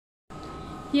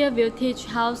Here we'll teach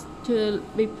how to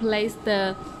replace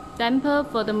the damper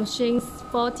for the machine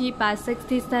 40 by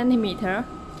 60 centimeter.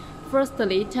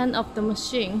 Firstly, turn off the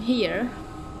machine here,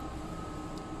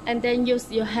 and then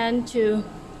use your hand to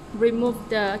remove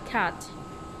the cut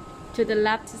to the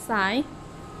left side.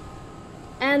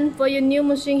 And for your new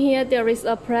machine here, there is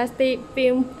a plastic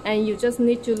film, and you just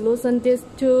need to loosen these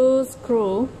two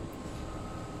screws,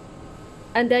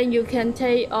 and then you can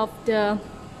take off the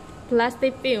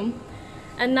plastic film.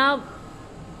 And now,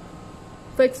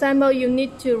 for example, you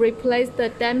need to replace the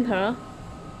damper.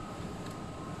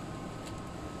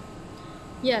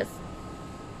 Yes,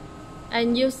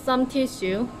 and use some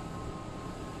tissue.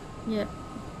 Yeah.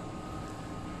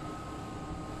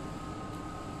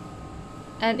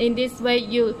 And in this way,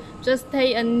 you just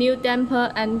take a new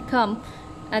damper and come,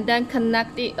 and then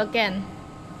connect it again.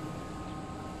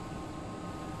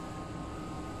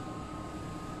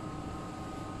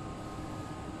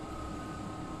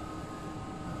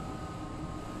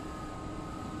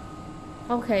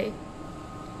 Okay.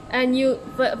 And you,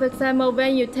 for example,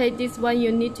 when you take this one,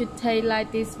 you need to take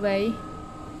like this way.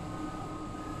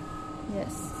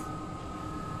 Yes.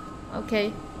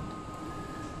 Okay.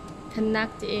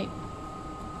 Connect it.